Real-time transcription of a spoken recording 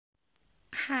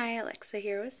Hi, Alexa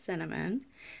here with Cinnamon.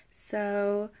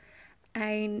 So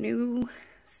I knew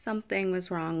something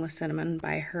was wrong with Cinnamon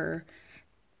by her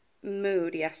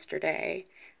mood yesterday.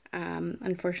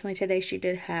 Unfortunately, today she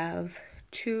did have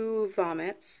two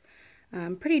vomits,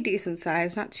 pretty decent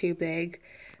size, not too big,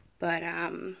 but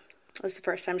this is the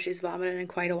first time she's vomited in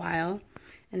quite a while.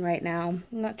 And right now,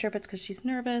 I'm not sure if it's because she's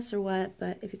nervous or what,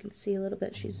 but if you can see a little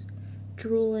bit, she's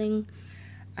drooling.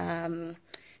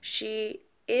 She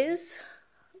is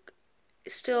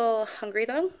still hungry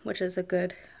though, which is a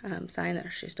good sign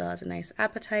that she still has a nice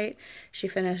appetite. She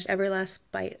finished every last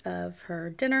bite of her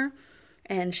dinner,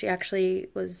 and she actually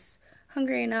was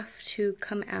hungry enough to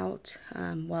come out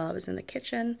while I was in the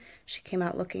kitchen. She came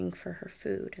out looking for her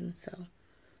food, and so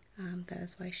that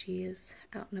is why she is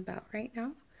out and about right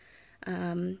now.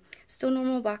 Still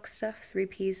normal box stuff, 3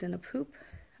 peas and a poop,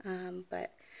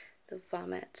 but the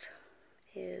vomit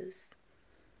is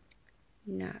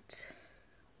not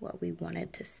what we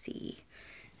wanted to see.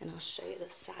 And I'll show you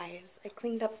the size. I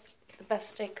cleaned up the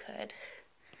best I could,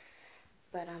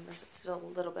 but there's still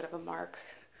a little bit of a mark.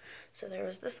 So there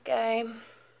was this guy,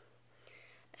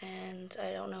 and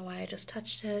I don't know why I just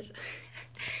touched it,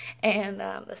 and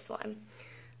this one.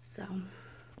 So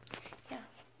yeah,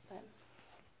 but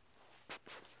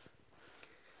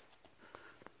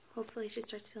hopefully she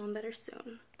starts feeling better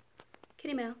soon.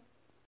 Kitty Mail.